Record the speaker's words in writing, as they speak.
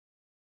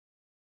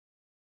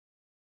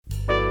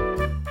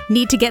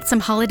Need to get some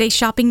holiday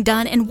shopping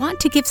done and want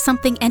to give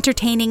something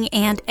entertaining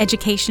and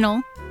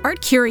educational?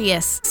 Art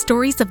Curious,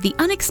 Stories of the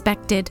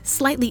Unexpected,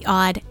 Slightly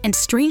Odd, and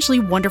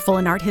Strangely Wonderful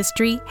in Art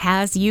History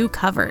has you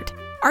covered.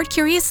 Art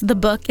Curious, the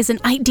book, is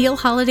an ideal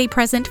holiday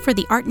present for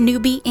the art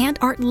newbie and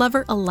art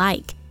lover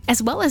alike,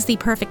 as well as the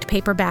perfect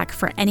paperback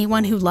for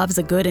anyone who loves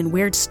a good and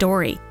weird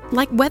story,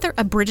 like whether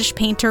a British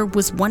painter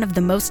was one of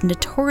the most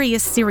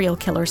notorious serial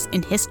killers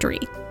in history,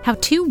 how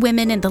two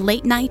women in the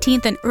late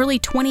 19th and early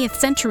 20th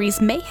centuries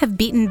may have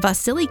beaten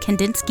Vasily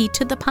Kandinsky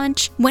to the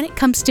punch when it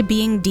comes to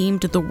being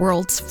deemed the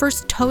world's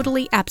first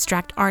totally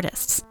abstract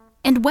artists,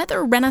 and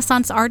whether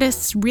Renaissance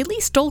artists really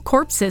stole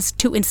corpses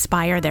to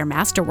inspire their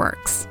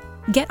masterworks.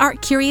 Get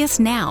Art Curious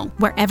now,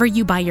 wherever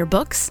you buy your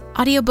books,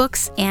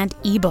 audiobooks, and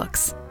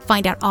ebooks.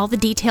 Find out all the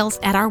details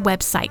at our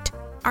website,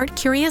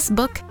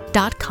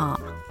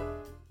 artcuriousbook.com.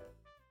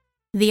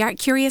 The Art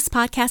Curious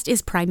podcast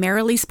is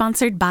primarily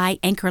sponsored by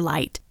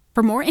Anchorlight.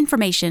 For more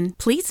information,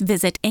 please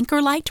visit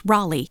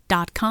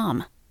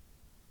anchorlightraleigh.com.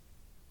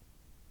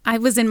 I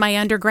was in my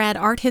undergrad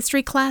art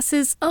history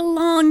classes a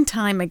long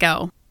time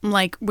ago.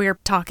 Like, we're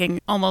talking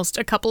almost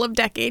a couple of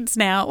decades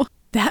now.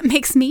 That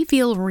makes me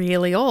feel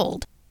really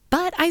old.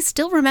 But I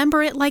still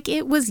remember it like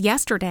it was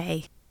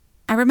yesterday.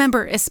 I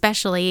remember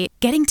especially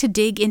getting to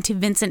dig into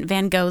Vincent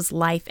van Gogh's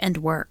life and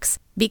works,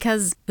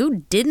 because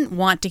who didn't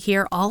want to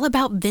hear all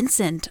about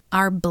Vincent,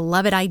 our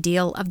beloved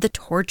ideal of the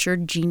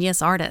tortured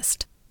genius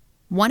artist?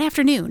 One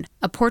afternoon,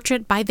 a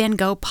portrait by Van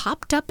Gogh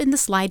popped up in the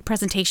slide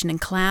presentation in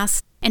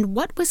class, and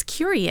what was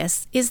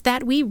curious is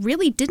that we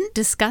really didn't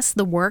discuss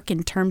the work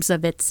in terms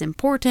of its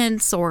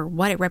importance or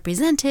what it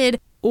represented,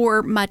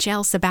 or much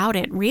else about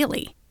it,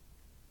 really.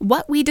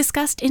 What we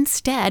discussed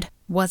instead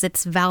was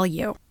its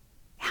value.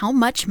 How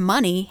much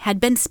money had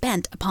been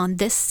spent upon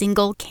this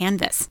single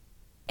canvas.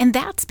 And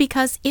that's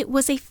because it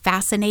was a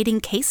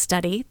fascinating case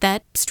study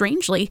that,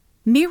 strangely,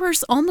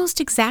 mirrors almost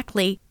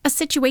exactly a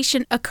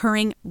situation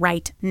occurring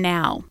right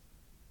now.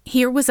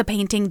 Here was a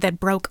painting that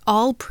broke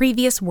all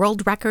previous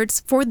world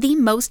records for the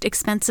most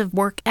expensive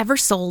work ever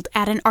sold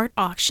at an art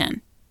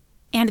auction.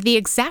 And the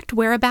exact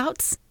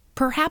whereabouts,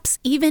 perhaps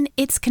even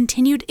its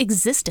continued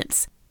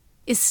existence,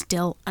 is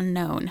still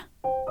unknown.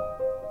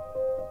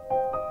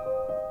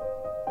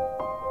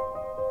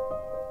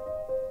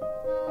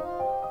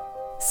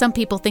 Some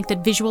people think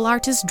that visual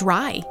art is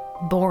dry,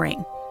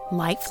 boring,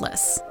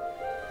 lifeless.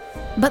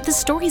 But the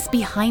stories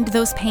behind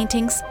those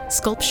paintings,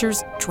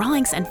 sculptures,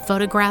 drawings, and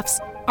photographs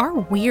are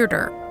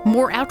weirder,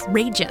 more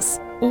outrageous,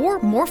 or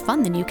more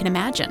fun than you can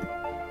imagine.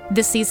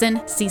 This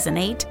season, Season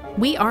 8,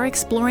 we are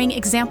exploring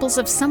examples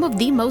of some of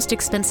the most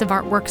expensive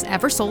artworks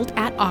ever sold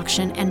at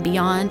auction and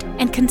beyond,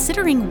 and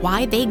considering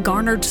why they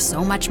garnered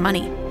so much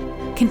money.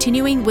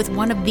 Continuing with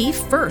one of the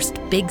first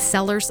big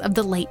sellers of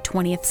the late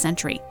 20th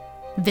century,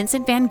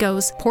 Vincent van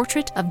Gogh's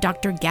portrait of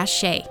Dr.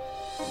 Gachet.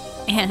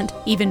 And,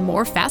 even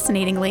more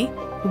fascinatingly,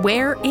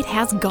 where it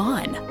has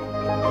gone.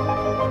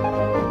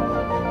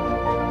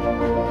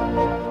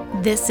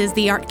 This is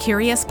the Art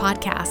Curious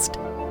podcast,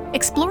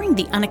 exploring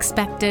the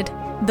unexpected,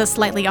 the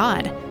slightly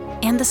odd,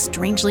 and the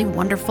strangely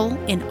wonderful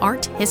in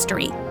art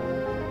history.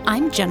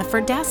 I'm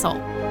Jennifer Dassel.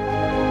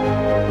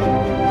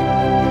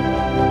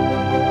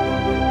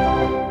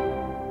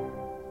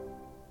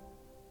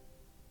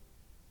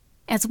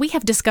 As we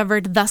have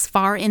discovered thus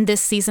far in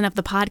this season of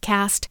the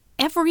podcast,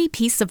 every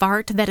piece of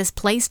art that is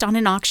placed on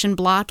an auction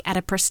block at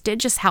a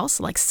prestigious house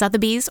like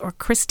Sotheby's or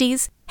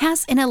Christie's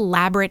has an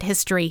elaborate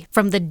history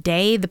from the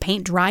day the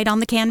paint dried on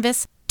the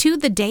canvas to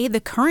the day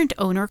the current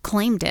owner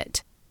claimed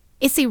it.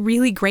 It's a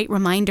really great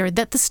reminder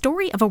that the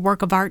story of a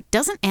work of art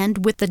doesn't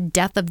end with the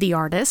death of the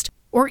artist,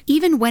 or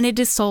even when it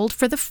is sold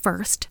for the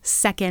first,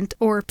 second,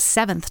 or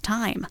seventh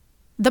time.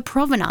 The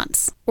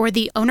provenance, or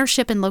the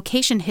ownership and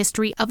location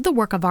history of the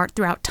work of art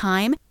throughout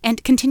time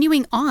and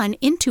continuing on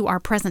into our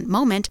present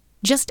moment,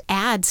 just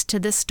adds to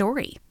this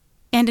story.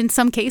 And in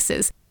some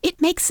cases,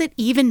 it makes it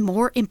even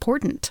more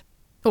important.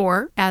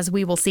 Or, as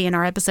we will see in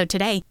our episode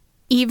today,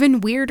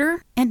 even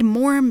weirder and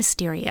more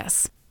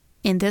mysterious.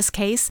 In this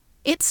case,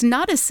 it's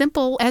not as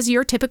simple as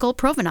your typical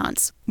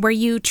provenance, where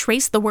you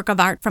trace the work of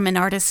art from an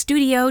artist's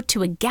studio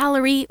to a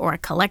gallery or a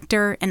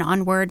collector and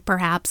onward,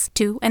 perhaps,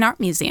 to an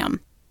art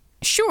museum.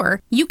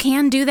 Sure, you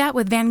can do that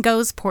with Van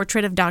Gogh's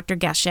portrait of Dr.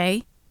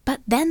 Gachet,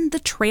 but then the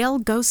trail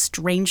goes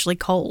strangely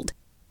cold,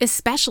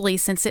 especially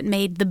since it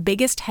made the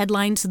biggest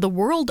headlines the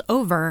world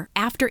over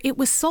after it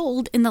was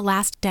sold in the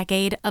last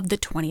decade of the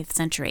 20th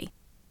century.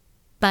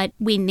 But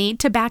we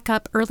need to back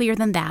up earlier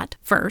than that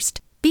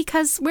first,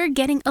 because we're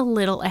getting a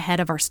little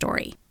ahead of our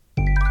story.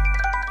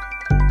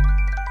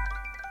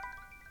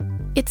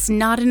 It's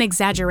not an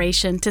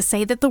exaggeration to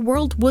say that the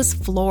world was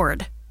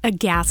floored,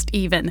 aghast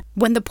even,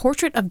 when the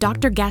portrait of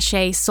Dr.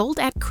 Gachet sold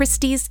at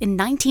Christie's in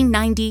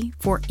 1990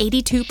 for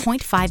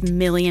 $82.5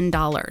 million.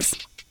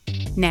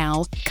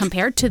 Now,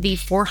 compared to the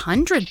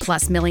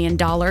 $400+ million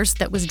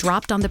that was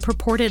dropped on the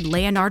purported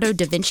Leonardo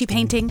da Vinci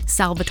painting,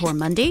 Salvator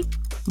Mundi,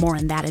 more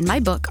on that in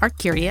my book, Art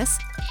Curious,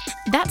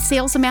 that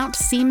sales amount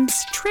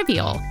seems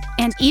trivial.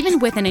 And even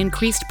with an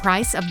increased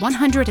price of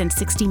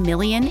 $160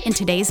 million in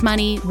today's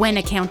money when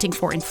accounting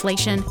for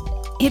inflation,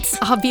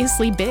 it's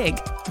obviously big,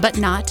 but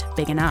not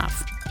big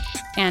enough.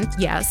 And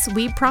yes,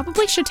 we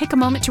probably should take a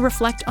moment to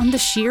reflect on the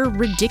sheer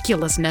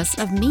ridiculousness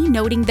of me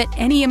noting that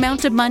any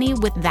amount of money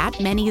with that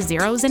many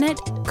zeros in it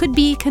could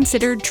be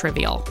considered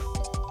trivial.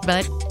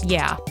 But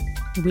yeah,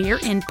 we're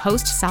in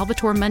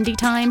post-Salvator Mundi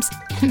times,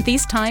 and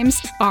these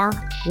times are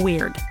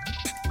weird.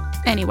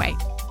 Anyway,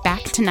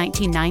 back to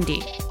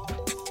 1990.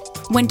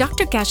 When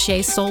Dr.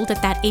 Gachet sold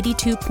at that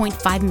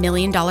 $82.5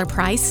 million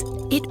price,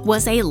 it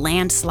was a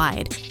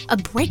landslide, a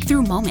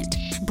breakthrough moment,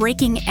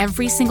 breaking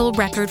every single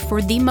record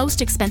for the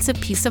most expensive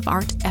piece of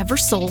art ever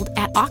sold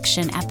at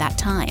auction at that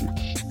time.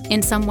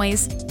 In some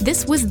ways,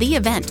 this was the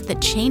event that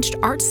changed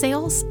art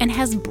sales and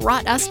has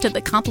brought us to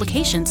the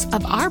complications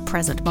of our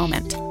present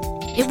moment.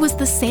 It was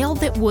the sale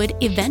that would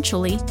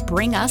eventually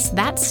bring us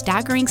that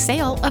staggering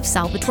sale of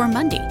Salvator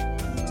Mundi.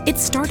 It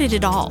started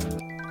it all.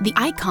 The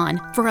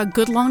icon for a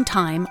good long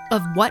time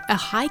of what a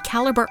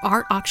high-caliber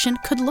art auction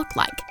could look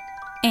like.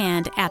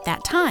 And at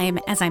that time,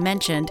 as I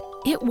mentioned,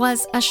 it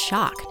was a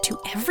shock to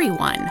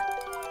everyone.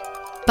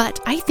 But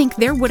I think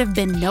there would have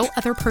been no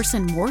other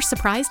person more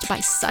surprised by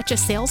such a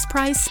sales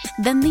price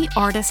than the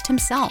artist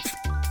himself,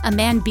 a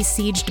man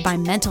besieged by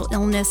mental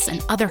illness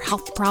and other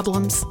health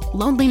problems,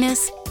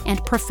 loneliness,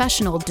 and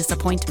professional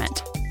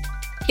disappointment.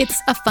 It's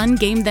a fun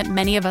game that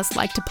many of us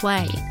like to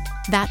play.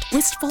 That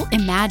wistful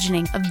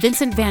imagining of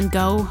Vincent van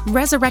Gogh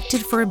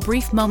resurrected for a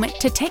brief moment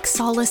to take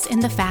solace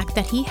in the fact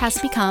that he has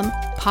become,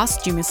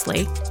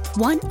 posthumously,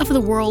 one of the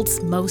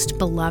world's most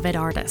beloved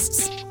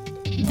artists.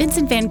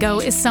 Vincent van Gogh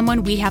is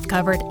someone we have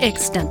covered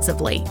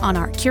extensively on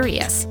Art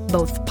Curious,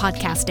 both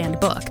podcast and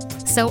book,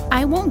 so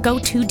I won't go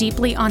too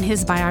deeply on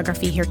his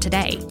biography here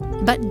today.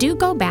 But do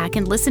go back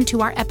and listen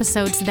to our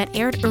episodes that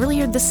aired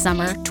earlier this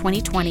summer,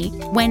 2020,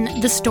 when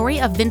the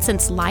story of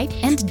Vincent's life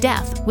and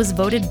death was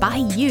voted by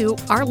you,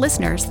 our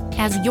listeners,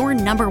 as your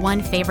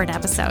 #1 favorite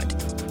episode.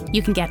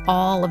 You can get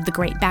all of the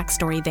great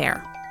backstory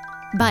there.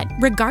 But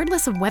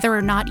regardless of whether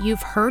or not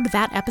you've heard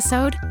that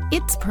episode,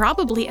 it's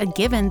probably a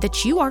given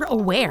that you are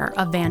aware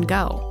of Van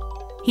Gogh.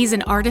 He's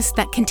an artist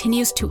that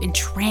continues to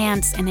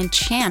entrance and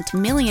enchant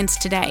millions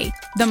today,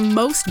 the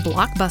most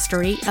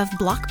blockbustery of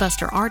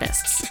blockbuster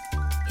artists.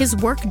 His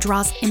work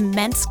draws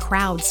immense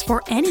crowds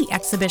for any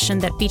exhibition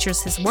that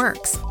features his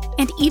works,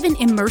 and even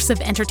immersive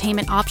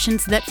entertainment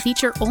options that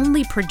feature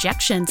only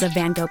projections of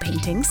Van Gogh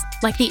paintings,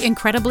 like the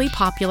incredibly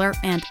popular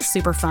and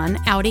super fun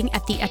outing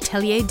at the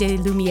Atelier des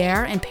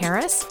Lumières in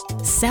Paris,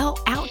 sell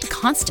out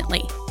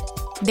constantly.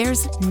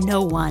 There's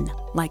no one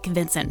like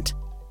Vincent.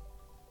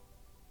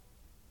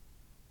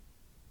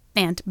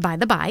 And by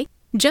the by,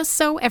 just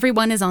so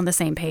everyone is on the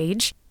same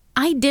page,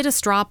 I did a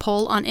straw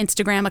poll on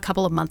Instagram a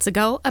couple of months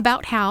ago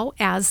about how,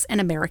 as an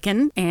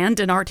American and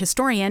an art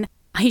historian,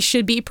 I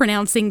should be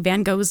pronouncing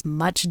Van Gogh's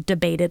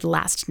much-debated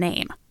last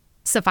name.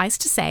 Suffice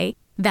to say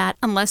that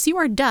unless you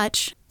are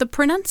Dutch, the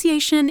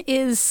pronunciation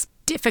is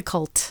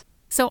difficult.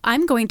 So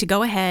I'm going to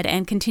go ahead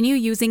and continue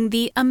using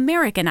the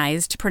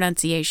Americanized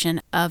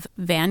pronunciation of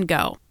Van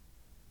Gogh.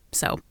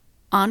 So,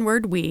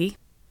 onward we,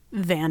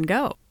 Van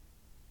Gogh.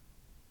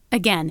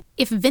 Again,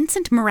 if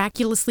Vincent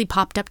miraculously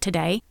popped up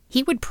today,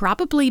 he would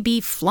probably be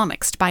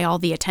flummoxed by all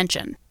the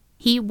attention.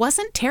 He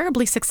wasn't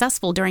terribly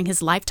successful during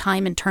his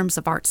lifetime in terms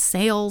of art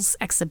sales,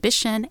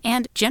 exhibition,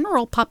 and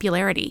general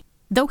popularity,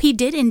 though he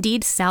did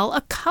indeed sell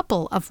a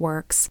couple of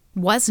works,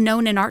 was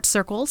known in art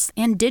circles,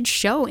 and did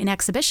show in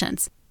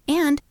exhibitions,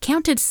 and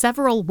counted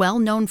several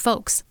well-known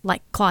folks,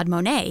 like Claude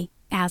Monet,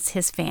 as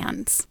his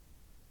fans.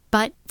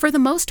 But for the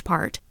most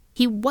part,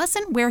 he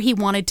wasn't where he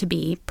wanted to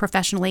be,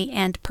 professionally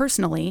and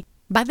personally,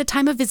 by the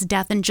time of his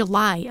death in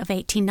July of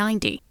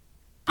 1890.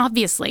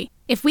 Obviously,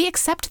 if we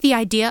accept the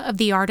idea of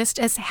the artist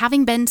as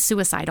having been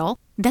suicidal,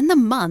 then the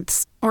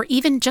months, or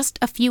even just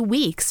a few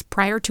weeks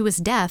prior to his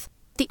death,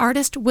 the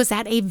artist was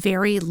at a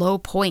very low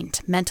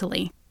point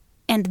mentally.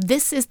 And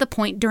this is the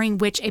point during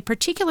which a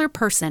particular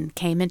person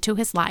came into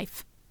his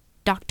life,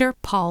 Dr.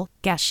 Paul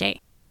Gachet.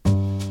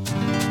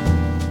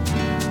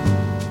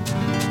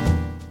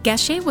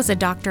 Gachet was a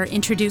doctor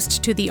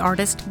introduced to the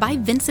artist by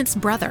Vincent's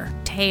brother,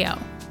 Theo.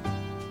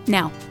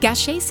 Now,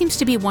 Gachet seems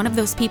to be one of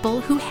those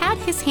people who had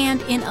his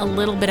hand in a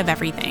little bit of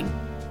everything.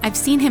 I've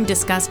seen him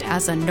discussed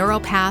as a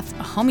neuropath,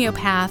 a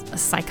homeopath, a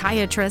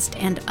psychiatrist,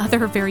 and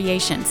other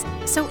variations,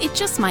 so it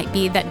just might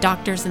be that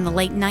doctors in the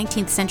late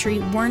 19th century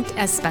weren't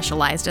as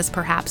specialized as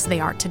perhaps they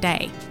are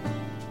today.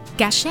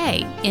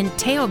 Gachet, in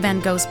Theo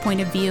van Gogh's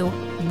point of view,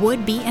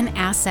 would be an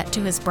asset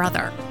to his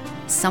brother,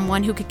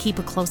 someone who could keep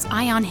a close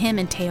eye on him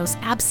in Theo's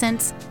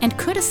absence and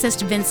could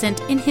assist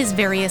Vincent in his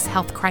various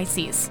health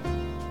crises.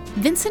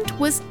 Vincent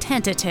was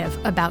tentative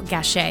about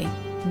Gachet,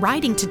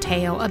 writing to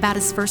Theo about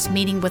his first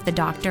meeting with the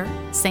doctor,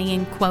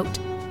 saying, quote,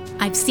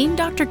 "I've seen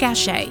Dr.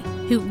 Gachet,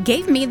 who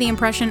gave me the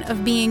impression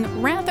of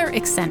being rather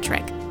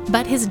eccentric,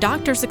 but his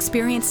doctor's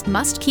experience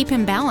must keep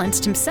him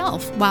balanced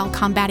himself while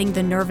combating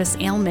the nervous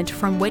ailment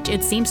from which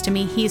it seems to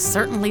me he's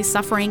certainly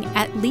suffering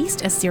at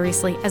least as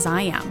seriously as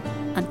I am,"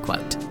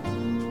 unquote.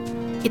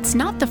 It's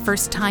not the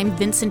first time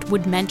Vincent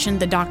would mention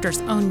the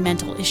doctor's own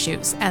mental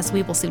issues, as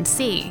we will soon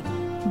see.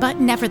 But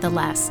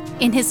nevertheless,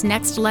 in his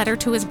next letter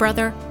to his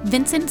brother,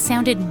 Vincent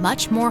sounded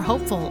much more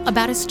hopeful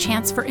about his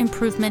chance for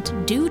improvement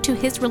due to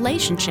his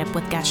relationship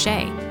with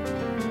Gachet.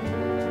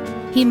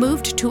 He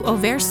moved to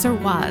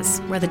Auvers-sur-Oise,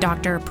 where the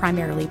doctor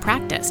primarily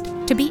practiced,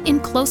 to be in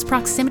close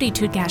proximity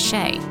to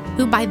Gachet,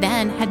 who by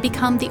then had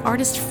become the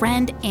artist's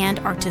friend and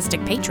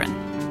artistic patron.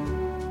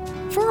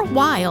 For a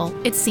while,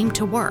 it seemed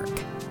to work.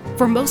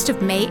 For most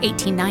of May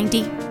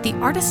 1890, the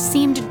artist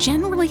seemed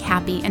generally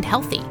happy and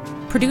healthy,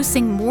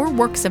 producing more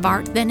works of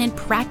art than in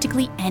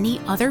practically any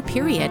other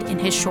period in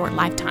his short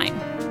lifetime.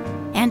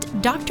 And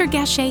Dr.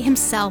 Gachet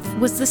himself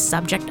was the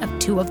subject of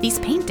 2 of these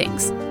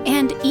paintings,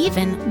 and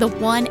even the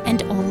one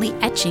and only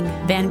etching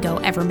Van Gogh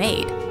ever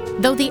made,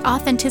 though the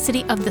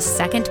authenticity of the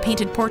second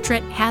painted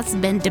portrait has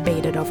been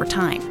debated over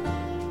time.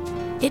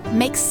 It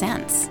makes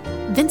sense.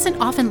 Vincent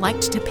often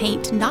liked to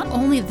paint not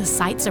only the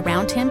sights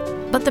around him,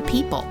 but the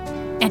people,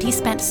 and he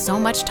spent so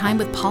much time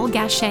with Paul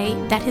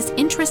Gachet that his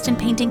interest in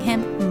painting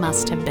him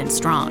must have been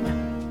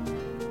strong.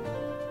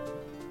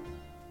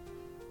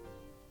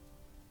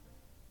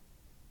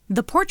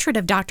 The portrait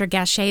of Dr.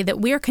 Gachet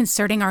that we're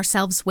concerning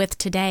ourselves with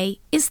today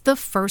is the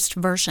first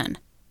version,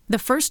 the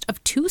first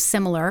of 2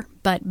 similar,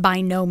 but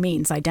by no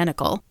means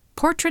identical,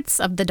 portraits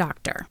of the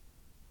doctor.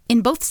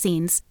 In both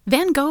scenes,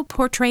 Van Gogh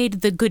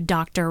portrayed the good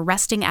doctor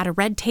resting at a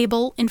red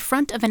table in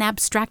front of an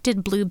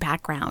abstracted blue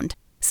background,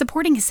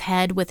 supporting his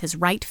head with his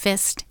right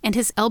fist and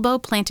his elbow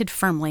planted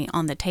firmly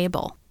on the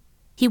table.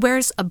 He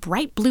wears a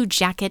bright blue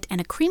jacket and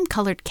a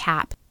cream-colored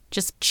cap,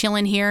 just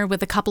chillin' here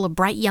with a couple of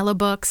bright yellow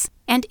books,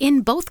 and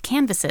in both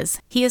canvases,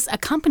 he is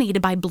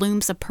accompanied by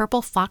blooms of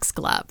purple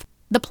foxglove,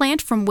 the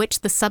plant from which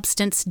the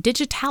substance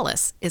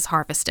digitalis is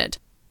harvested,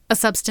 a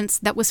substance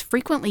that was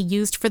frequently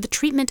used for the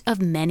treatment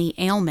of many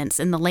ailments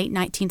in the late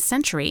 19th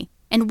century,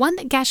 and one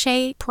that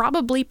Gachet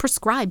probably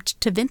prescribed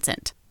to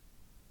Vincent.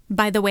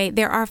 By the way,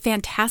 there are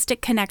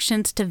fantastic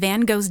connections to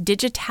Van Gogh's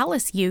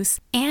digitalis use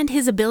and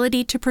his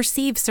ability to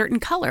perceive certain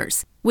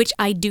colors, which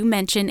I do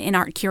mention in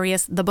Art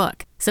Curious, the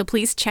book, so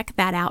please check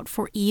that out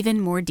for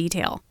even more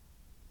detail.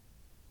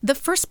 The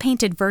first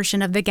painted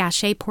version of the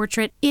Gachet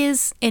portrait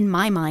is, in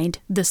my mind,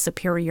 the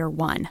superior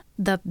one,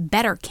 the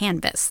better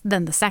canvas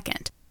than the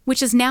second,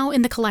 which is now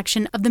in the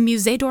collection of the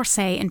Musée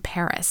d'Orsay in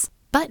Paris,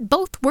 but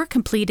both were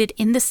completed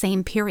in the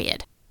same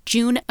period,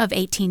 June of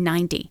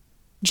 1890.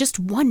 Just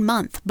 1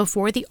 month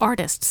before the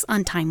artist's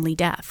untimely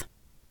death.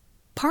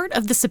 Part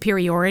of the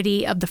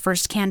superiority of the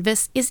first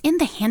canvas is in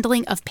the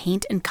handling of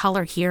paint and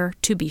color here,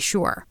 to be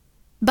sure,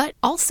 but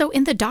also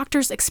in the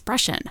doctor's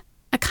expression,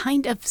 a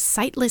kind of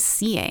sightless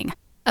seeing,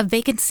 a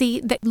vacancy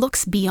that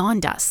looks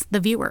beyond us, the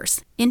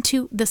viewers,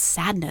 into the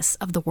sadness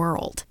of the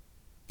world.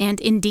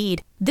 And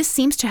indeed, this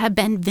seems to have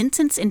been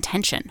Vincent's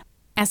intention,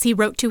 as he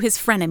wrote to his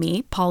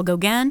frenemy, Paul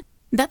Gauguin,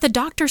 that the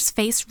doctor's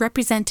face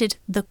represented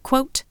the,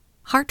 quote,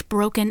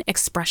 heartbroken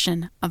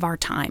expression of our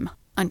time,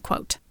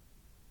 unquote.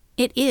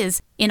 It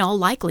is, in all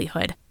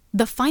likelihood,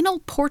 the final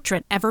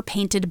portrait ever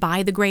painted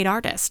by the great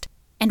artist,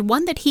 and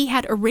one that he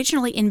had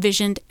originally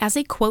envisioned as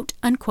a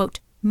quote-unquote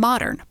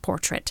modern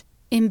portrait,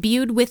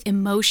 imbued with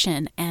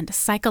emotion and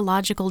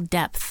psychological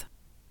depth.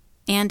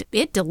 And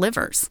it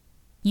delivers.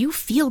 You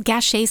feel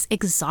Gachet's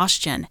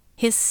exhaustion,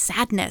 his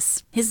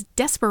sadness, his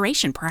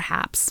desperation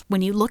perhaps,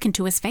 when you look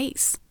into his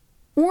face.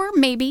 Or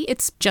maybe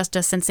it's just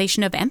a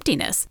sensation of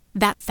emptiness,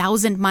 that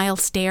 1,000-mile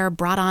stare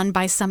brought on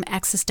by some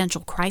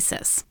existential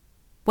crisis.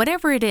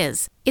 Whatever it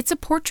is, it's a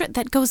portrait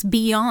that goes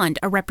beyond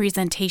a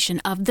representation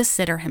of the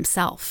sitter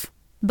himself,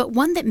 but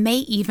one that may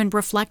even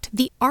reflect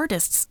the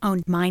artist's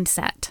own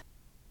mindset.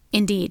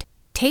 Indeed,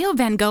 Theo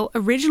van Gogh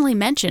originally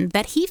mentioned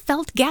that he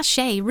felt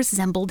Gachet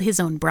resembled his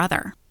own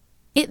brother.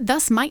 It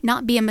thus might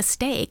not be a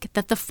mistake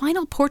that the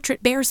final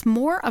portrait bears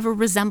more of a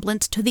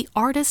resemblance to the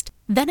artist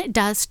than it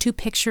does to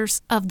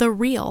pictures of the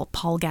real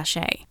Paul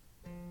Gachet.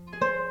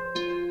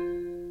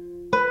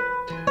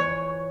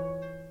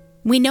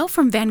 We know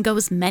from Van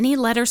Gogh's many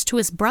letters to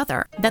his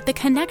brother that the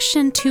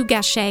connection to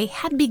Gachet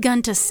had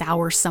begun to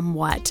sour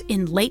somewhat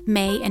in late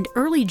May and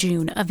early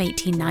June of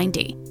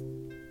 1890.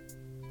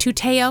 To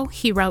Theo,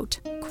 he wrote,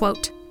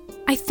 quote,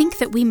 "I think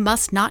that we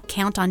must not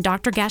count on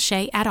Dr.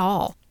 Gachet at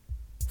all.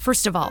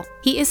 First of all,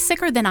 he is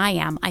sicker than I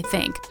am, I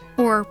think,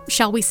 or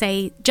shall we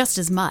say, just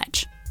as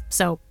much.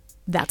 So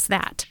that's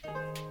that.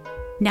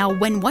 Now,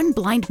 when one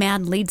blind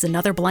man leads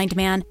another blind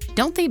man,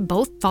 don't they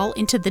both fall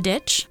into the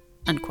ditch?"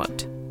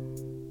 Unquote.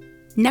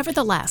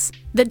 Nevertheless,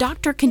 the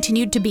doctor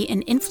continued to be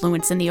an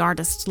influence in the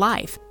artist's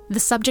life, the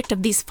subject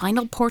of these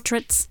final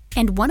portraits,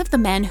 and one of the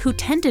men who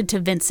tended to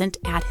Vincent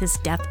at his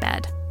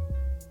deathbed.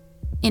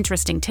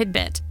 Interesting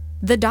tidbit,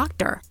 the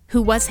doctor,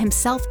 who was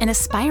himself an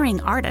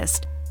aspiring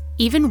artist,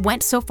 even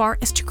went so far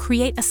as to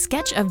create a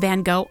sketch of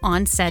Van Gogh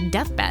on said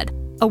deathbed,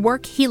 a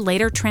work he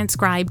later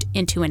transcribed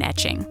into an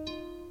etching.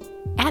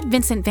 At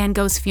Vincent van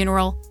Gogh's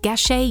funeral,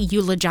 Gachet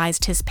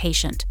eulogized his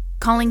patient,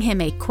 calling him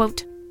a,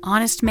 quote,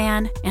 honest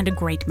man and a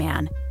great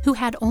man who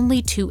had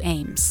only two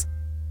aims,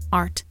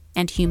 art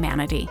and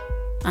humanity,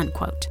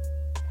 unquote.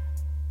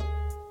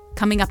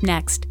 Coming up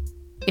next,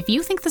 if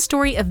you think the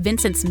story of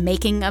Vincent's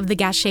making of the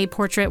Gachet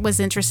portrait was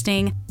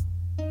interesting,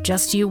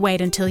 just you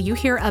wait until you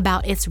hear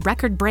about its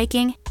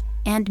record-breaking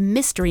and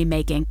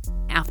mystery-making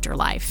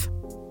afterlife.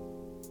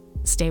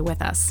 Stay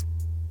with us.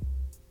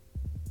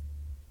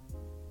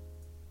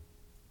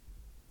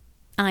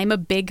 I'm a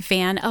big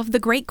fan of the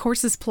Great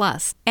Courses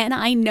Plus, and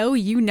I know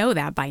you know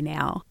that by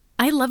now.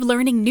 I love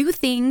learning new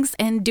things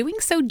and doing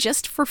so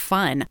just for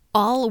fun,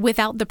 all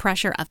without the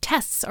pressure of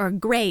tests or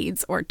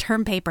grades or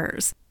term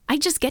papers. I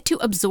just get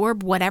to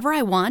absorb whatever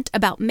I want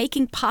about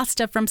making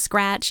pasta from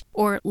scratch,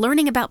 or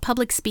learning about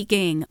public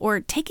speaking,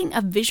 or taking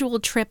a visual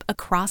trip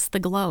across the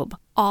globe,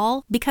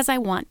 all because I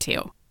want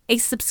to. A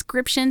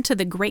subscription to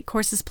the Great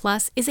Courses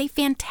Plus is a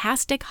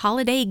fantastic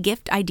holiday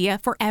gift idea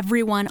for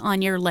everyone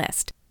on your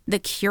list. The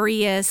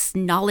curious,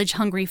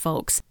 knowledge-hungry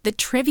folks, the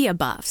trivia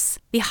buffs,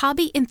 the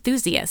hobby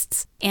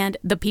enthusiasts, and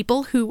the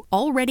people who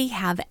already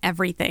have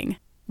everything.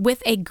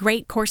 With a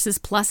Great Courses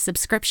Plus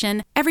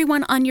subscription,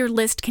 everyone on your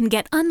list can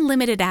get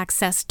unlimited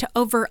access to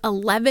over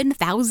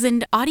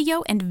 11,000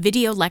 audio and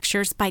video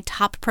lectures by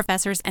top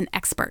professors and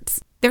experts.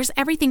 There's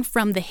everything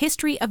from the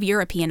history of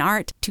European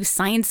art to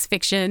science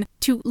fiction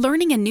to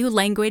learning a new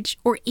language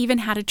or even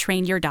how to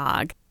train your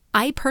dog.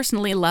 I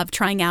personally love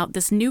trying out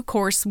this new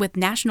course with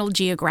National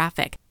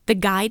Geographic, the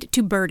Guide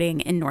to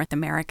Birding in North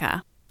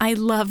America. I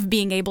love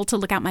being able to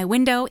look out my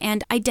window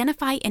and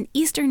identify an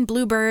eastern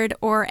bluebird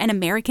or an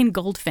American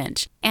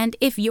goldfinch. And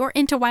if you're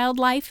into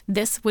wildlife,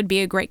 this would be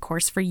a great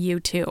course for you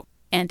too.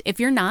 And if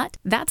you're not,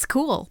 that's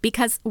cool,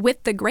 because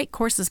with the Great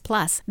Courses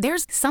Plus,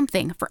 there's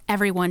something for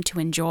everyone to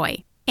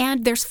enjoy.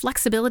 And there's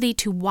flexibility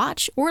to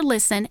watch or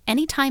listen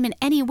anytime and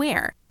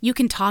anywhere. You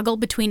can toggle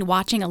between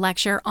watching a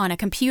lecture on a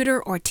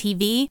computer or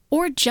TV,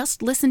 or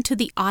just listen to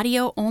the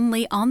audio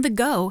only on the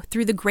go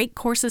through the Great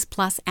Courses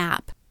Plus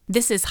app.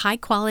 This is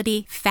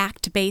high-quality,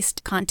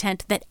 fact-based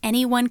content that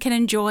anyone can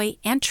enjoy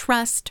and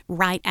trust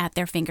right at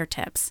their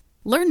fingertips.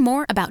 Learn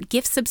more about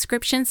gift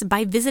subscriptions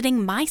by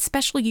visiting my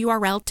special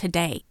URL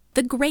today,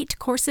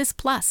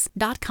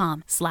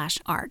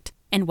 thegreatcoursesplus.com/art.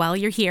 And while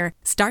you're here,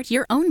 start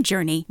your own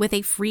journey with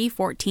a free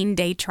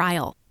 14-day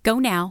trial. Go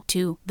now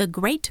to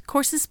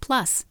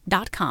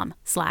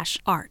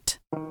thegreatcoursesplus.com/art.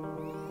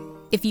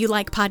 If you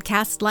like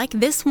podcasts like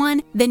this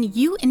one, then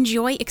you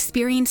enjoy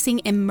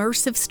experiencing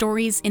immersive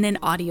stories in an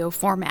audio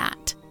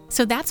format.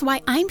 So that's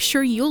why I'm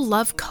sure you'll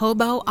love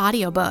Kobo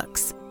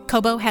audiobooks.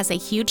 Kobo has a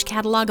huge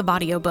catalog of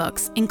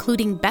audiobooks,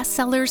 including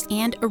bestsellers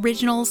and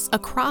originals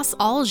across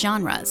all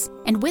genres.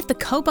 And with the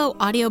Kobo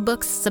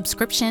audiobooks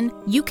subscription,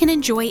 you can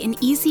enjoy an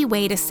easy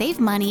way to save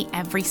money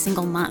every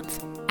single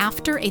month.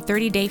 After a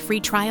 30-day free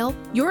trial,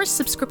 your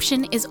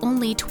subscription is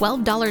only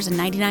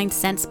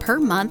 $12.99 per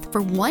month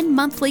for 1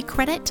 monthly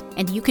credit,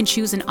 and you can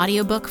choose an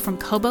audiobook from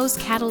Kobo's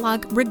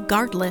catalog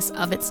regardless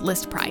of its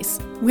list price,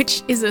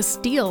 which is a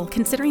steal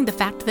considering the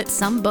fact that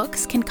some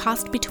books can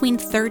cost between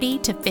 $30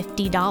 to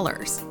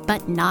 $50,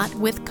 but not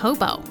with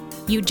Kobo.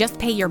 You just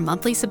pay your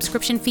monthly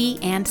subscription fee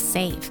and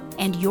save,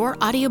 and your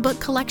audiobook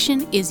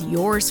collection is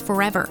yours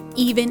forever,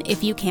 even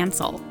if you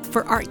cancel.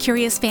 For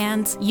art-curious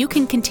fans, you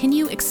can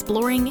continue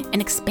exploring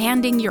and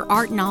expanding your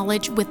art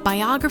knowledge with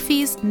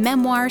biographies,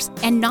 memoirs,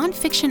 and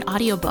nonfiction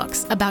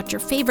audiobooks about your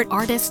favorite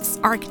artists,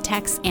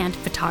 architects, and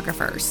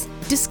photographers.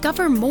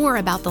 Discover more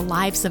about the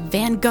lives of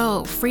Van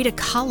Gogh, Frida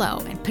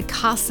Kahlo, and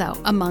Picasso,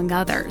 among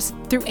others,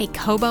 through a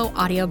Kobo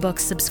audiobook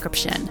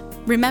subscription.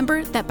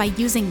 Remember that by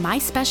using my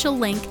special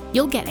link,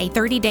 you'll get a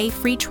 30-day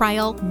free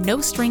trial, no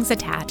strings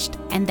attached,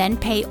 and then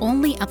pay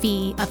only a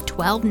fee of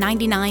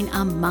 $12.99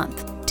 a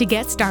month. To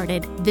get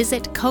started,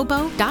 visit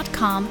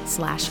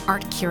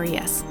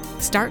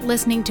kobo.com/artcurious. Start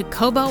listening to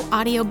Kobo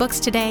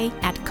audiobooks today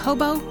at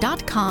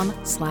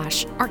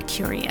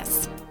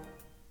kobo.com/artcurious.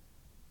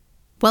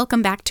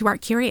 Welcome back to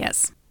Art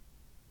Curious.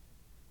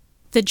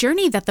 The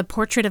journey that the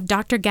portrait of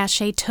Dr.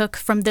 Gachet took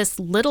from this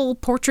little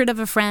portrait of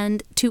a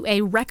friend to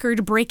a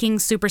record-breaking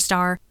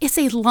superstar is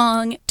a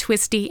long,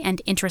 twisty,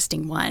 and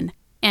interesting one.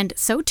 And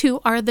so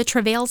too are the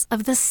travails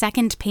of the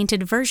second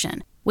painted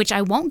version, which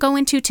I won't go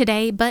into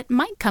today but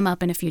might come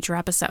up in a future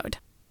episode.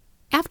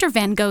 After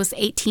Van Gogh's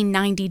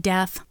 1890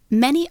 death,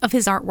 many of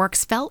his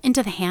artworks fell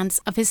into the hands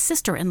of his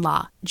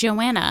sister-in-law,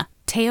 Joanna,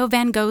 Theo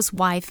Van Gogh's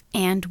wife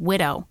and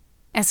widow,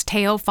 as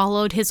Theo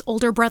followed his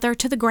older brother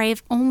to the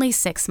grave only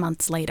 6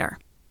 months later.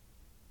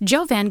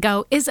 Jo Van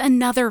Gogh is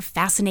another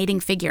fascinating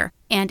figure,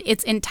 and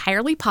it's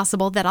entirely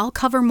possible that I'll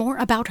cover more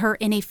about her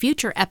in a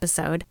future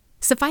episode.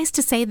 Suffice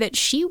to say that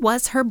she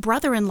was her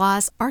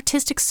brother-in-law's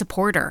artistic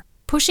supporter,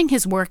 pushing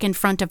his work in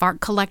front of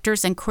art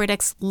collectors and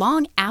critics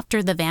long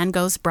after the Van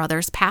Gogh's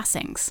brothers'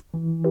 passings.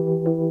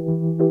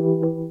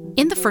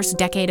 In the first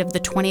decade of the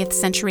 20th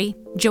century,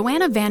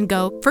 Joanna van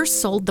Gogh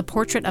first sold the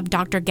portrait of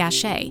Dr.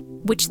 Gachet,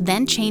 which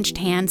then changed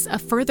hands a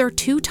further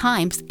 2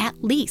 times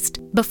at least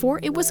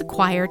before it was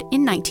acquired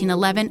in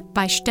 1911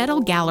 by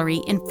Städel Gallery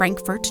in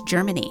Frankfurt,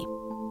 Germany.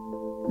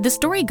 The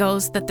story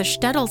goes that the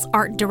Städel's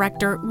art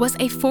director was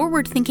a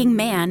forward-thinking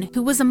man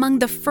who was among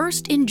the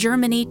first in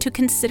Germany to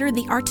consider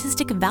the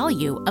artistic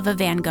value of a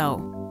Van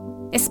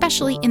Gogh,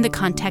 especially in the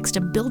context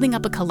of building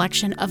up a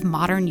collection of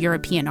modern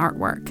European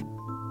artwork.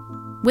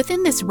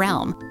 Within this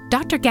realm,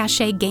 Dr.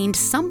 Gachet gained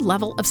some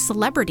level of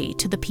celebrity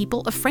to the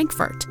people of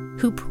Frankfurt,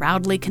 who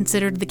proudly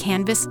considered the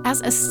canvas as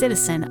a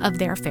citizen of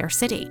their fair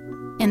city.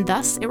 And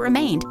thus it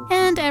remained,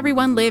 and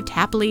everyone lived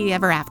happily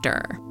ever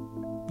after.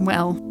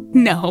 Well,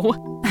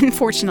 no.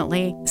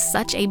 Unfortunately,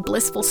 such a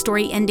blissful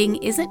story ending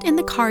isn't in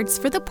the cards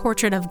for the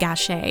portrait of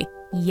Gachet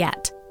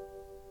yet.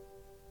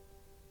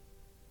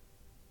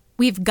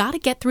 We've got to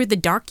get through the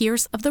dark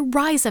years of the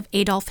rise of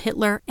Adolf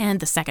Hitler and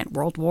the Second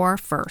World War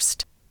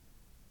first.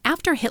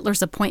 After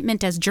Hitler's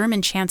appointment as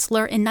German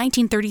Chancellor in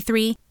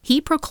 1933, he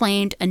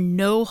proclaimed a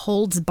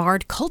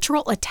no-holds-barred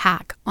cultural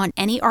attack on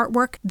any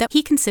artwork that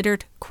he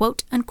considered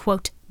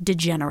quote-unquote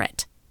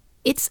degenerate.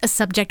 It's a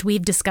subject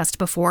we've discussed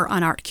before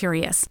on Art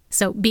Curious,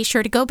 so be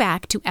sure to go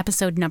back to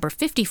episode number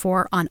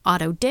 54 on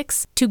Otto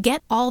Dix to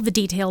get all the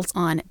details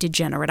on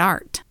degenerate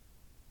art.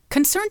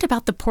 Concerned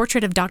about the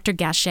portrait of Dr.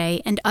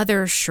 Gachet and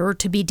other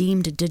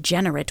sure-to-be-deemed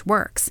degenerate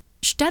works,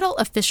 Städel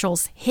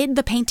officials hid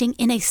the painting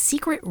in a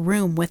secret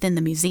room within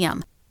the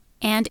museum,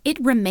 and it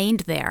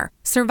remained there,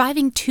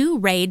 surviving 2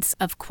 raids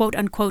of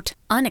quote-unquote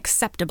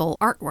unacceptable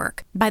artwork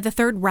by the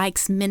Third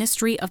Reich's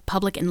Ministry of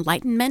Public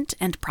Enlightenment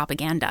and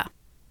Propaganda.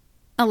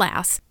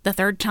 Alas, the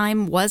third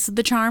time was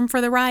the charm for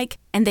the Reich,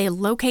 and they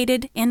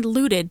located and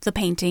looted the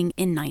painting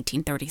in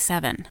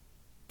 1937.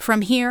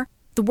 From here,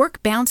 the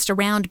work bounced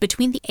around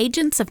between the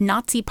agents of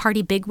Nazi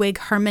Party bigwig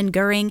Hermann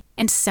Göring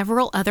and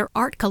several other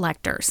art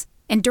collectors.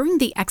 And during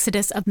the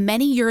exodus of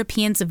many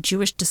Europeans of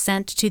Jewish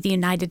descent to the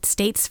United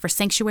States for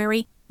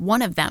sanctuary,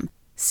 one of them,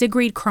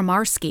 Sigrid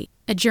Kramarski,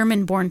 a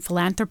German-born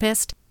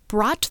philanthropist,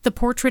 brought the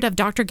portrait of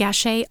Dr.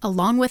 Gachet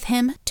along with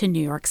him to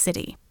New York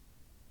City.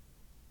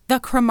 The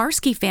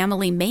Kramarski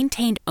family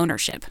maintained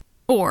ownership,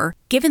 or,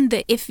 given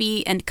the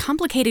iffy and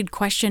complicated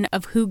question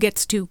of who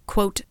gets to,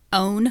 quote,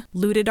 own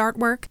looted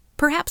artwork,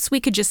 perhaps we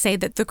could just say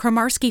that the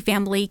Kramarski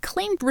family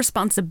claimed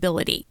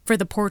responsibility for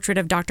the portrait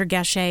of Dr.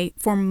 Gachet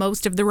for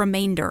most of the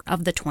remainder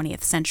of the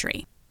 20th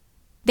century.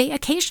 They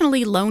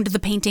occasionally loaned the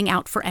painting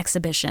out for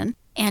exhibition,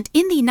 and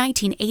in the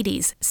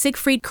 1980s,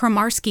 Siegfried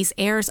Kramarski's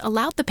heirs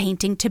allowed the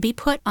painting to be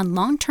put on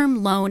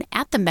long-term loan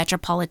at the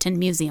Metropolitan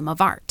Museum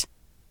of Art.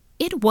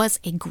 It was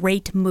a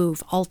great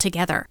move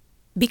altogether,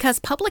 because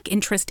public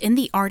interest in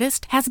the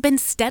artist has been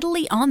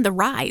steadily on the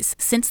rise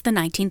since the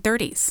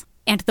 1930s.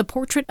 And the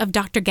portrait of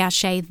Dr.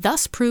 Gachet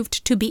thus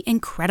proved to be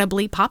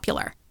incredibly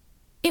popular.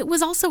 It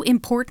was also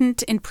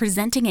important in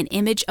presenting an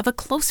image of a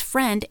close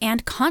friend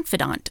and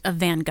confidant of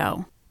Van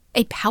Gogh,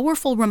 a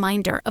powerful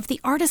reminder of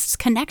the artist's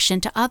connection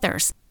to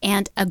others,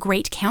 and a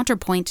great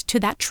counterpoint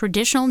to that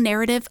traditional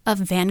narrative of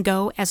Van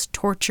Gogh as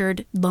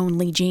tortured,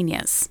 lonely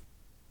genius.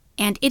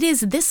 And it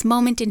is this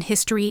moment in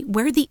history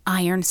where the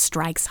iron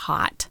strikes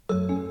hot.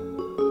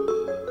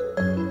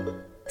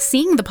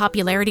 Seeing the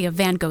popularity of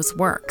Van Gogh's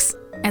works,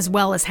 as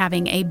well as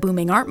having a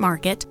booming art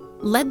market,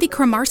 led the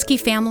Kramarski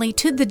family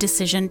to the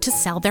decision to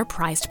sell their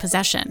prized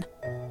possession.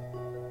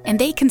 And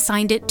they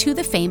consigned it to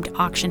the famed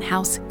auction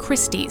house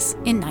Christie's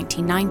in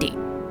 1990.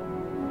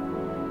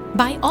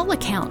 By all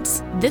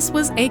accounts, this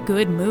was a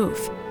good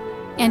move,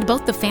 and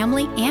both the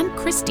family and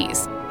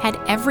Christie's had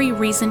every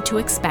reason to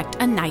expect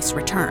a nice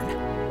return.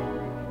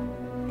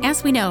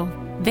 As we know,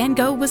 Van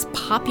Gogh was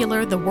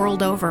popular the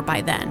world over by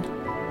then,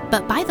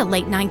 but by the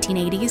late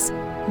 1980s,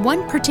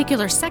 one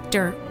particular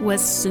sector was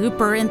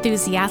super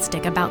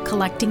enthusiastic about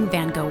collecting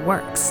Van Gogh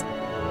works: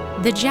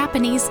 the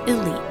Japanese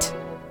elite.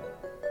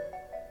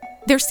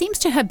 There seems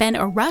to have been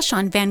a rush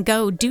on Van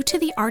Gogh due to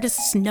the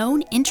artist's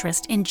known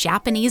interest in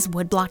Japanese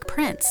woodblock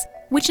prints,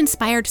 which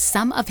inspired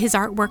some of his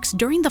artworks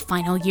during the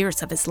final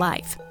years of his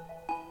life.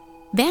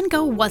 Van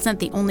Gogh wasn't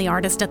the only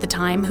artist at the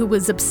time who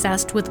was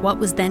obsessed with what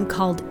was then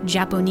called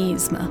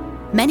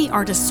Japonism. Many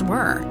artists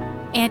were.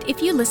 And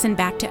if you listen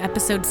back to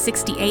episode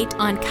 68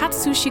 on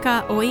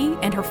Katsushika Oi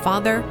and her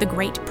father, the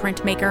great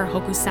printmaker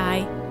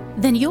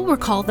Hokusai, then you'll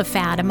recall the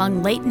fad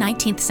among late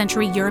 19th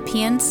century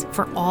Europeans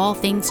for all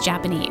things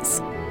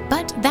Japanese.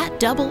 But that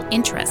double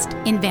interest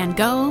in Van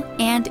Gogh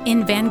and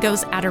in Van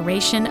Gogh's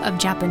adoration of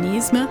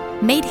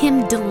Japonisme made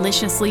him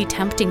deliciously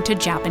tempting to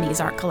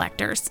Japanese art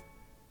collectors.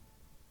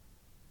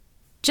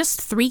 Just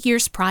 3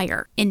 years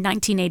prior, in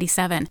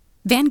 1987,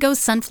 Van Gogh's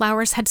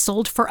Sunflowers had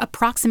sold for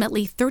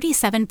approximately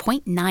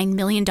 $37.9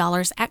 million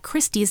at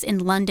Christie's in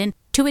London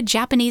to a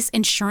Japanese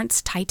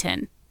insurance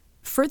titan.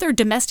 Further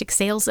domestic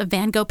sales of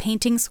Van Gogh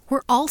paintings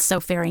were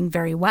also faring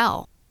very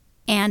well.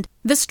 And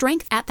the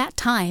strength at that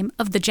time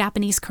of the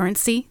Japanese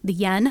currency, the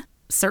yen,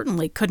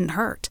 certainly couldn't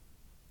hurt.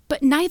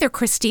 But neither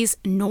Christie's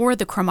nor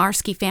the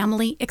Kramarski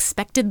family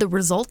expected the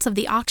results of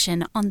the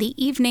auction on the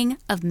evening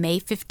of May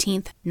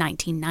 15,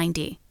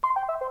 1990.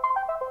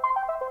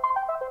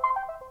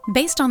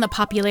 Based on the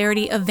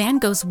popularity of Van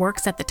Gogh's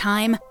works at the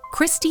time,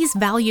 Christie's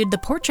valued the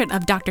portrait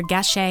of Dr.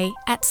 Gachet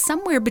at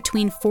somewhere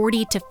between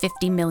 $40 to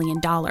 $50 million.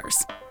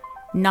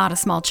 Not a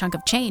small chunk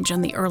of change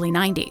in the early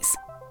 90s.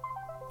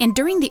 And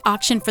during the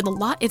auction for the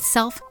lot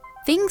itself,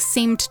 things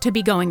seemed to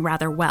be going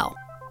rather well.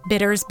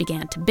 Bidders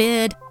began to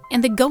bid,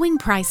 and the going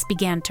price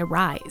began to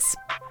rise.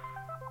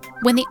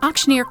 When the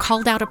auctioneer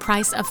called out a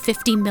price of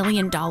 $50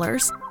 million,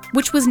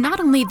 which was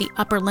not only the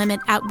upper limit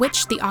at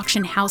which the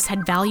auction house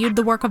had valued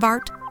the work of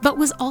art, but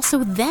was also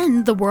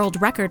then the world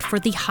record for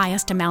the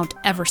highest amount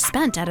ever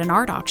spent at an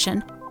art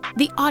auction,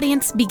 the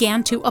audience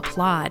began to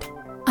applaud,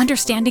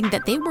 understanding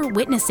that they were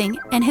witnessing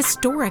an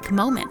historic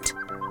moment.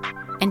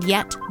 And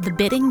yet, the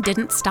bidding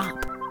didn't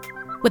stop,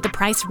 with the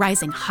price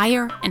rising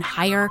higher and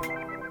higher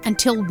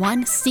until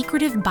one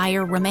secretive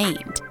buyer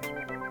remained,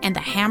 and the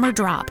hammer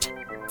dropped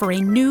for a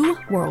new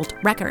world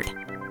record,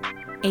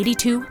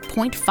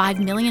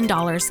 $82.5 million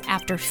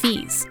after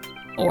fees,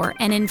 or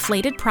an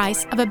inflated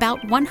price of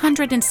about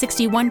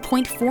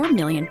 $161.4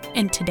 million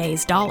in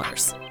today's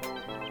dollars.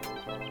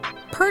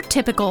 Per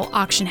typical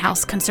auction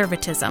house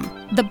conservatism,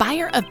 the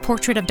buyer of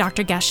Portrait of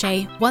Dr.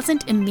 Gachet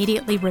wasn't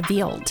immediately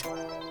revealed.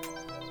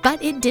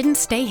 But it didn't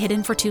stay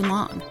hidden for too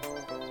long.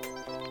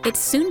 It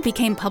soon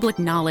became public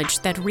knowledge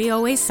that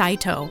Ryohei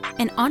Saito,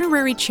 an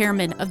honorary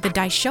chairman of the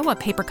Daishowa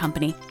Paper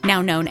Company,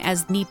 now known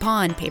as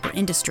Nippon Paper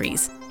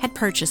Industries, had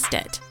purchased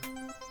it.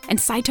 And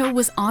Saito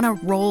was on a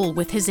roll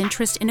with his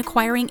interest in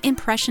acquiring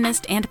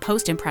Impressionist and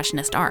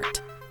Post-Impressionist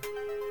art.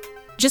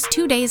 Just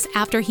 2 days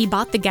after he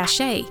bought the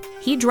Gachet,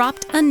 he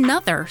dropped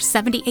another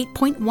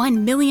 $78.1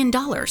 million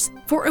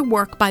for a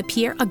work by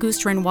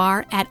Pierre-Auguste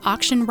Renoir at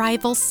auction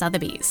rival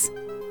Sotheby's.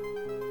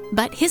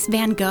 But his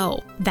Van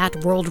Gogh,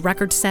 that world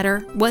record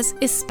setter, was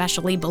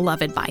especially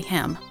beloved by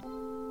him.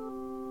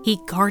 He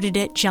guarded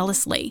it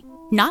jealously,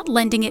 not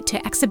lending it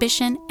to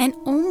exhibition, and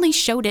only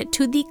showed it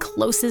to the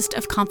closest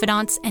of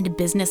confidants and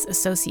business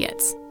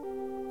associates.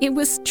 It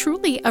was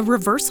truly a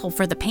reversal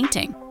for the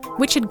painting,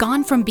 which had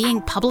gone from being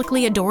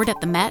publicly adored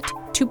at the Met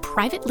to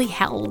privately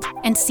held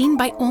and seen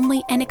by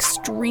only an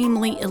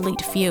extremely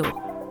elite few.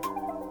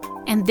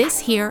 And this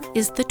here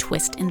is the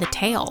twist in the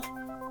tale,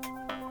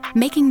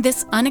 making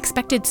this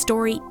unexpected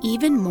story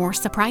even more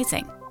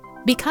surprising,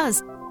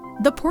 because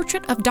the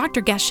portrait of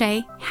Dr.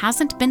 Gachet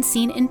hasn't been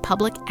seen in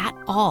public at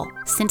all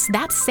since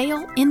that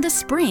sale in the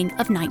spring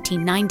of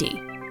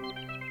 1990.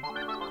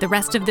 The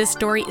rest of this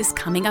story is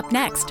coming up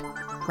next,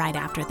 right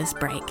after this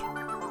break.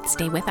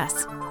 Stay with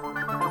us.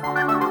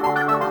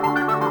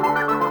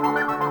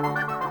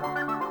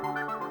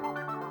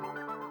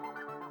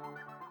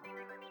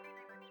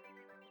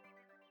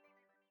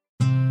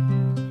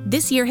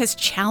 This year has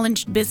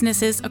challenged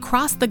businesses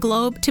across the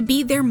globe to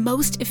be their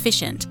most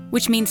efficient,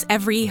 which means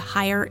every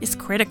hire is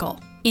critical.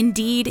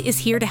 Indeed is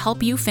here to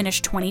help you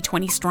finish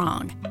 2020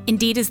 strong.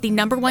 Indeed is the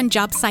 #1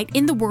 job site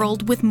in the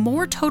world with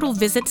more total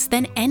visits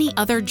than any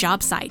other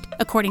job site,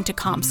 according to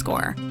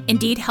ComScore.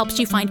 Indeed helps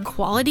you find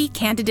quality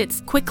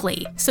candidates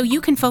quickly, so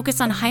you can focus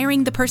on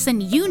hiring the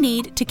person you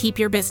need to keep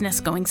your business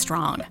going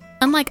strong.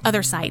 Unlike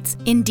other sites,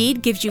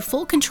 Indeed gives you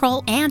full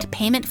control and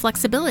payment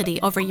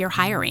flexibility over your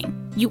hiring.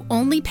 You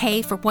only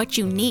pay for what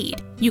you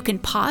need. You can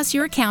pause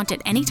your account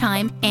at any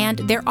time, and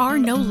there are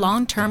no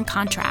long-term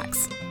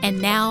contracts.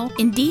 And now,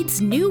 Indeed's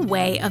new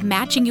way of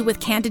matching you with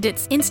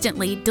candidates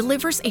instantly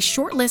delivers a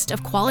short list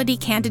of quality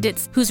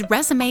candidates whose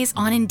resumes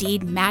on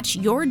Indeed match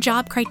your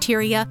job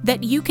criteria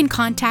that you can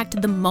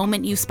contact the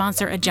moment you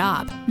sponsor a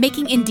job,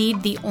 making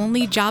Indeed the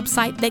only job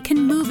site that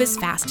can move as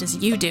fast as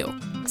you do.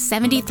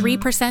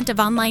 73% of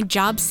online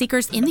job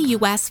seekers in the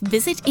US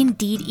visit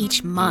Indeed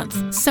each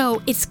month,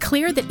 so it's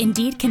clear that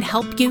Indeed can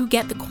help you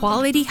get the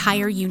quality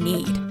hire you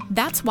need.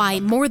 That's why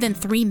more than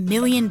 3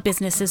 million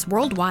businesses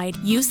worldwide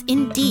use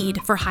Indeed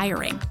for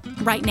hiring.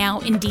 Right now,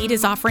 Indeed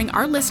is offering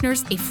our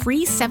listeners a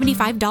free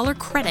 $75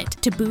 credit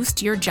to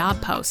boost your job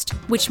post,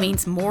 which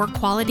means more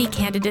quality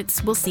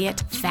candidates will see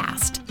it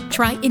fast.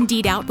 Try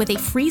Indeed out with a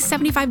free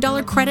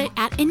 $75 credit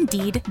at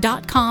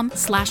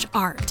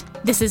Indeed.com/art.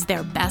 This is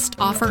their best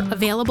offer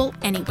available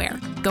anywhere.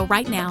 Go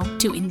right now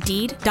to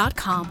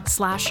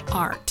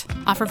Indeed.com/art.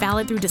 Offer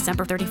valid through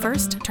December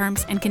 31st.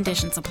 Terms and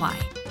conditions apply.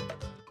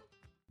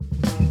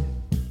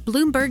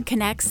 Bloomberg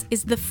Connects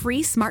is the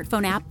free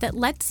smartphone app that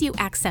lets you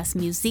access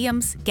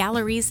museums,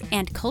 galleries,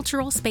 and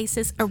cultural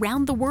spaces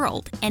around the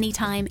world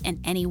anytime and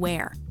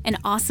anywhere. An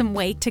awesome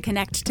way to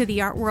connect to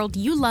the art world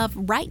you love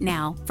right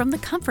now from the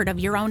comfort of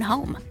your own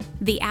home.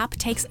 The app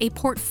takes a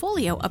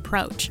portfolio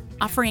approach,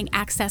 offering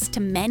access to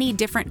many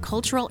different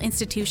cultural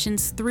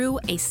institutions through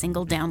a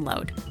single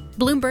download.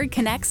 Bloomberg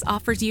Connects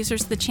offers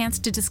users the chance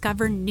to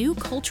discover new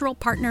cultural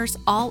partners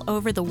all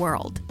over the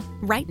world.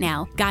 Right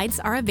now, guides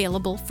are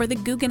available for the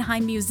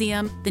Guggenheim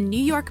Museum, the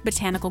New York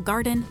Botanical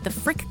Garden, the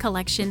Frick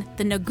Collection,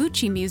 the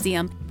Noguchi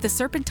Museum, the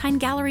Serpentine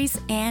Galleries,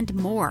 and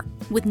more,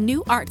 with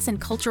new arts and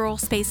cultural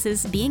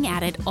spaces being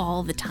added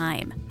all the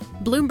time.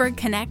 Bloomberg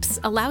Connects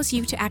allows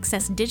you to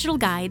access digital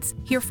guides,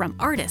 hear from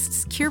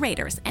artists,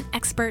 curators, and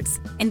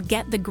experts, and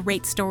get the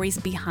great stories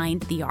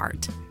behind the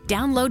art.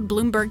 Download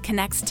Bloomberg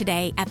Connects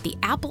today at the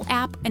Apple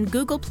app and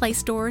Google Play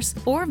stores,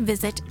 or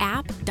visit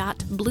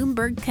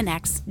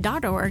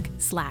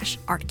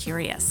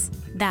app.bloombergconnects.org/artcurious.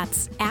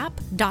 That's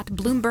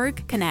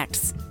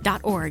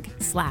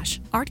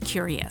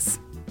app.bloombergconnects.org/artcurious.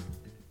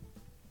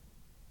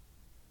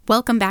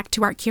 Welcome back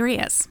to Art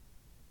Curious.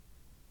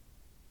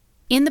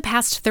 In the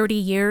past 30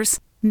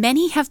 years,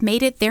 many have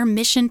made it their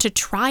mission to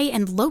try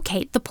and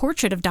locate the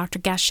portrait of Dr.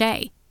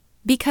 Gachet,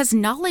 because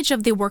knowledge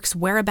of the work's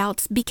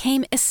whereabouts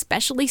became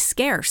especially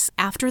scarce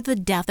after the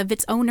death of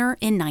its owner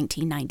in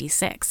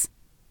 1996.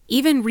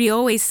 Even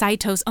Ryuhei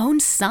Saito's own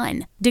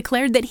son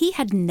declared that he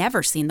had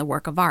never seen the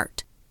work of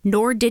art,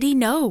 nor did he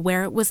know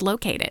where it was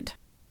located.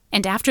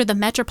 And after the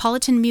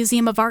Metropolitan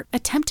Museum of Art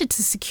attempted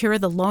to secure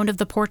the loan of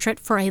the portrait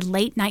for a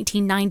late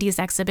 1990s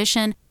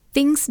exhibition,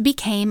 things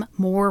became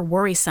more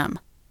worrisome.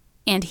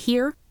 And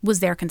here was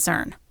their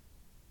concern.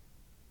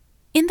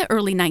 In the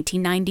early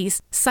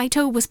 1990s,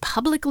 Saito was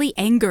publicly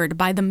angered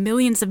by the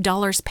millions of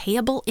dollars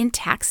payable in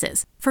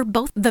taxes for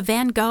both the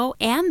Van Gogh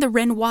and the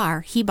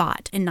Renoir he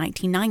bought in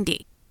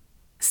 1990.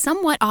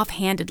 Somewhat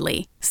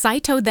offhandedly,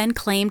 Saito then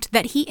claimed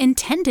that he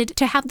intended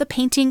to have the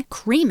painting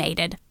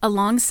cremated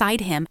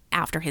alongside him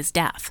after his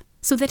death,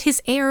 so that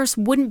his heirs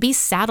wouldn't be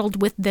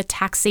saddled with the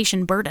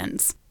taxation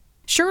burdens.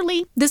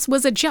 Surely this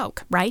was a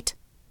joke, right?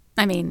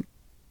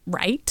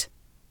 Right?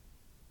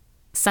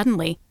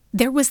 Suddenly,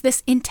 there was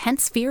this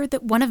intense fear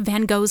that one of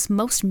Van Gogh's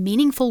most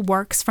meaningful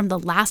works from the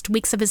last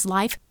weeks of his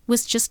life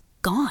was just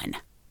gone.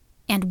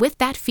 And with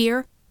that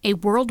fear, a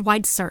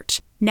worldwide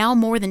search, now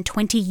more than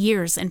 20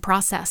 years in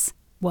process,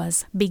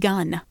 was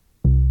begun.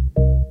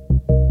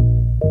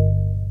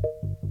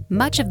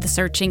 Much of the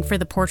searching for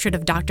the portrait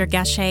of Dr.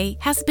 Gachet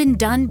has been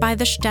done by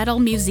the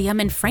Städel Museum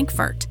in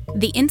Frankfurt,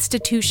 the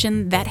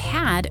institution that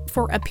had,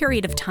 for a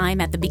period of time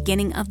at the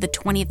beginning of the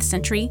 20th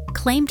century,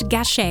 claimed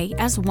Gachet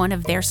as one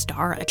of their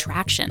star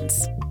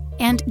attractions.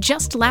 And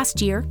just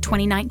last year,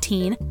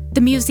 2019,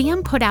 the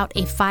museum put out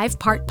a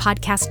 5-part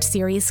podcast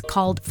series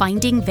called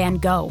Finding Van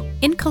Gogh,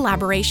 in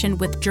collaboration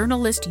with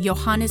journalist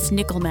Johannes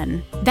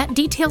Nickelmann, that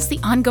details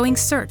the ongoing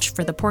search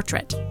for the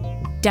portrait.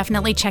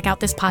 Definitely check out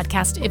this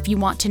podcast if you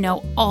want to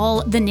know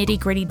all the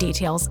nitty-gritty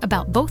details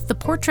about both the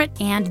portrait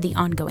and the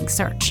ongoing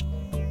search.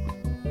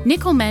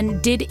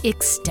 Nickelmann did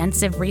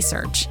extensive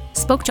research,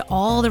 spoke to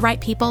all the right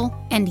people,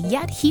 and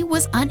yet he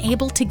was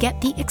unable to get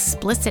the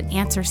explicit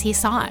answers he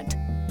sought.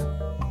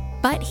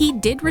 But he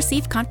did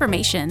receive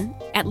confirmation,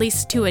 at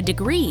least to a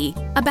degree,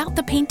 about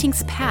the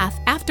painting's path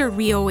after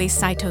Ryuhei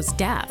Saito's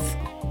death.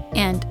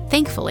 And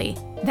thankfully,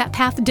 that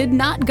path did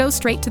not go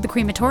straight to the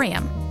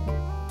crematorium.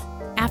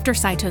 After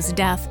Saito's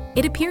death,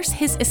 it appears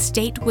his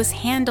estate was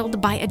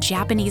handled by a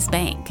Japanese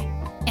bank,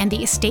 and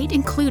the estate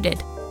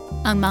included,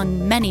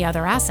 among many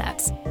other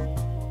assets,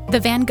 the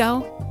Van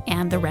Gogh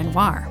and the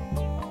Renoir.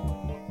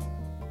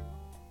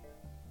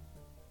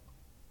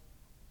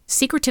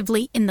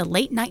 Secretively, in the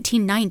late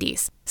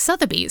 1990s,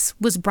 Sotheby's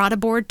was brought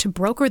aboard to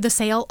broker the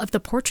sale of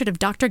the portrait of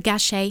Dr.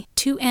 Gachet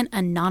to an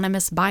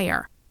anonymous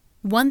buyer,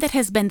 one that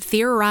has been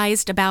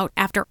theorized about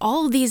after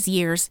all these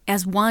years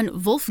as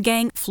one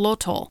Wolfgang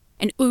Flotl,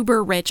 an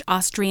uber-rich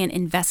Austrian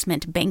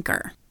investment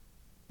banker.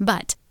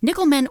 But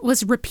Nickelmann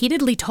was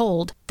repeatedly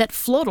told that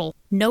Flotl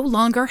no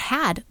longer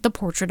had the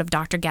portrait of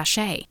Dr.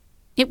 Gachet.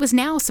 It was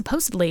now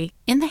supposedly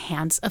in the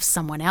hands of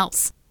someone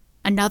else,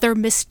 another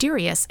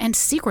mysterious and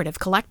secretive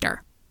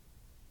collector.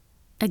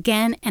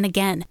 Again and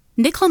again,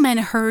 Nickelmann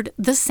heard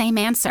the same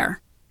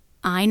answer.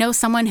 I know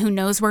someone who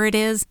knows where it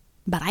is,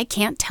 but I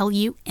can't tell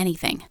you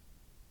anything.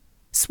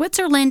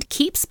 Switzerland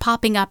keeps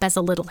popping up as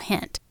a little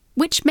hint,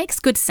 which makes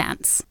good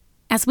sense.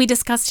 As we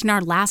discussed in our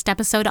last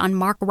episode on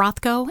Mark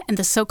Rothko and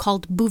the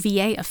so-called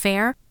Bouvier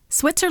affair,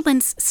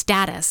 Switzerland's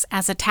status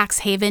as a tax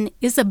haven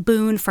is a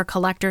boon for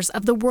collectors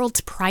of the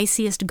world's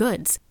priciest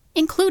goods,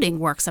 including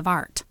works of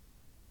art.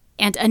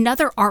 And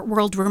another art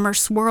world rumor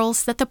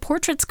swirls that the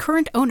portrait's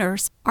current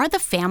owners are the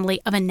family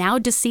of a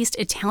now-deceased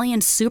Italian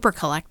super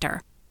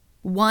collector,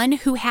 one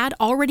who had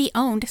already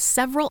owned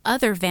several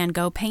other Van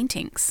Gogh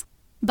paintings.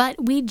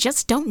 But we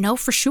just don't know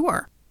for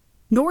sure.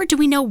 Nor do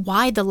we know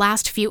why the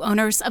last few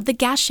owners of the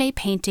Gachet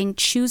painting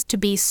choose to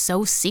be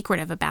so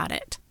secretive about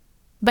it.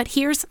 But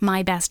here's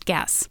my best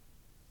guess.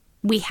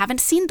 We haven't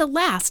seen the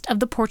last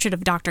of the portrait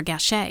of Dr.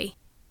 Gachet.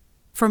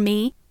 For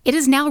me, it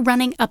is now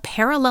running a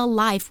parallel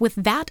life with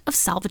that of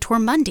Salvator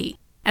Mundi,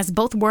 as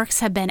both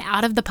works have been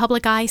out of the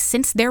public eye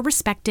since their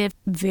respective,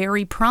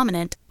 very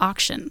prominent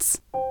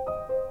auctions.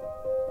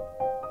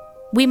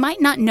 We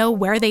might not know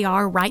where they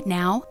are right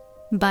now,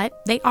 but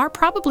they are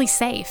probably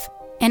safe.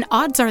 And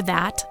odds are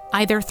that,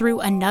 either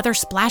through another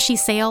splashy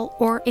sale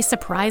or a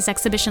surprise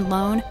exhibition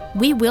loan,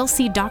 we will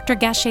see Dr.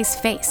 Gachet's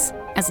face,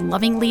 as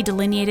lovingly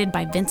delineated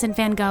by Vincent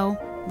van Gogh,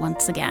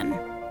 once again.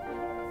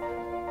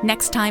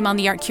 Next time on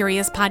the Art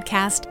Curious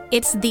podcast,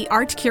 it's the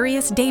Art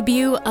Curious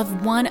debut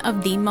of one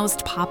of the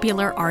most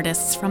popular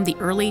artists from the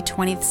early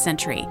 20th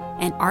century,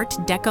 an Art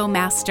Deco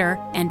master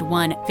and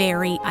one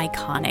very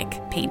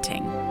iconic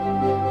painting.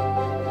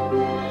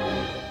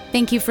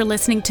 Thank you for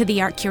listening to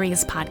the Art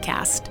Curious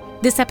podcast.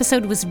 This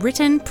episode was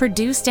written,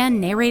 produced,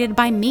 and narrated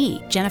by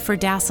me, Jennifer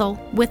Dassel,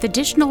 with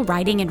additional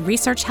writing and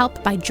research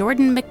help by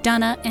Jordan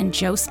McDonough and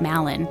Joe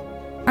Smallin.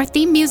 Our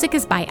theme music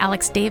is by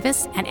Alex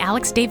Davis at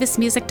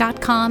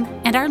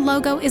alexdavismusic.com, and our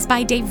logo is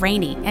by Dave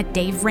Rainey at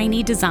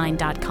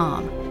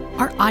daverainydesign.com.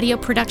 Our audio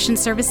production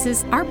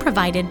services are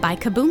provided by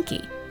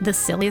Kabunki, the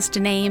silliest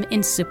name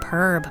in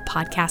superb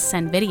podcasts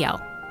and video.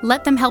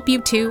 Let them help you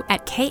too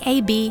at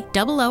kabonki.com.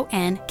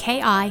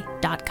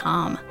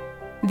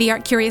 The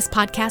Art Curious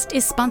podcast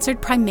is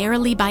sponsored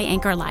primarily by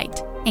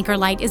Anchorlight.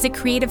 Anchorlight is a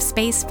creative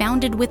space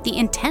founded with the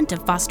intent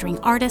of fostering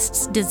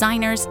artists,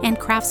 designers, and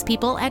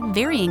craftspeople at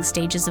varying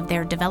stages of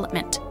their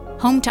development.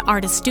 Home to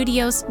artist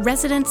studios,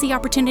 residency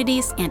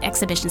opportunities, and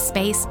exhibition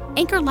space,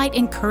 Anchorlight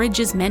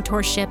encourages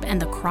mentorship and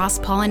the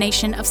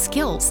cross-pollination of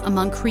skills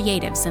among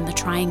creatives in the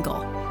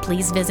Triangle.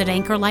 Please visit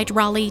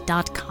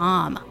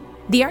anchorlightraleigh.com.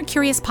 The Art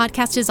Curious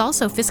podcast is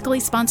also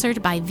fiscally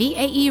sponsored by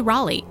VAE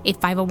Raleigh, a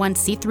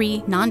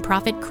 501c3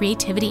 nonprofit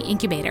creativity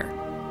incubator.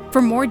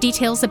 For more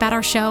details about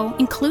our show,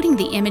 including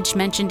the image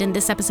mentioned in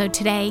this episode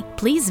today,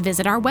 please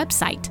visit our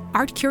website,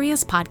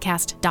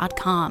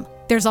 artcuriouspodcast.com.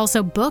 There's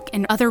also book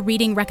and other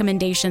reading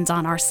recommendations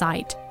on our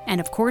site.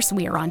 And of course,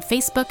 we are on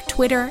Facebook,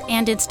 Twitter,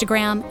 and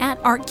Instagram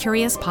at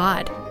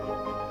ArtCuriousPod.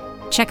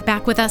 Check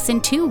back with us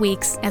in 2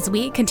 weeks as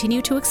we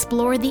continue to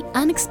explore the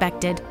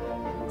unexpected,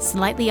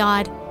 slightly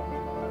odd,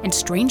 and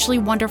strangely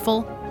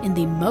wonderful in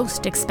the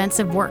most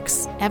expensive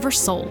works ever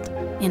sold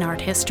in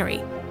art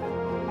history.